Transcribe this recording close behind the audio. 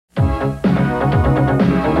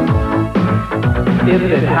if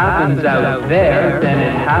it happens out there, then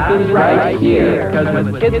it happens right here. Cause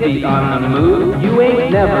with Kidsbeat on the move, you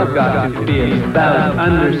ain't never got to fear about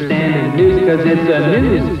understanding news, cause it's a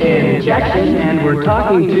news injection, and we're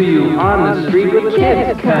talking to you on the street with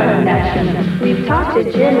Kids Connection. We've talked to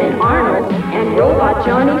Jim and Arnold and Robot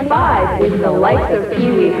Johnny 5 with the likes of Pee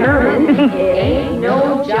Wee Herman. It ain't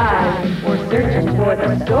no jive. We're searching for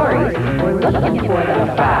the stories. We're looking for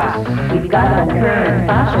the facts. We've got the current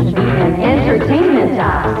fashion beat and entertainment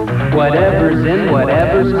acts. Whatever's in,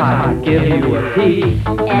 whatever's hot, will give you a peek.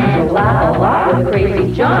 And you'll laugh a lot with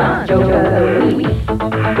Crazy John's Joke of the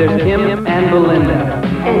Week. There's Kim and Belinda.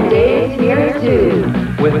 And Dave's here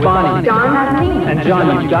too. With Bonnie, Don, that's me. and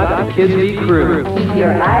John, you've got the Kidsbeat crew. Keep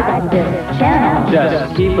your eyes on this channel.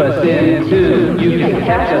 Just keep us in tune. You can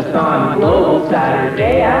catch us on Global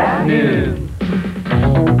Saturday at noon.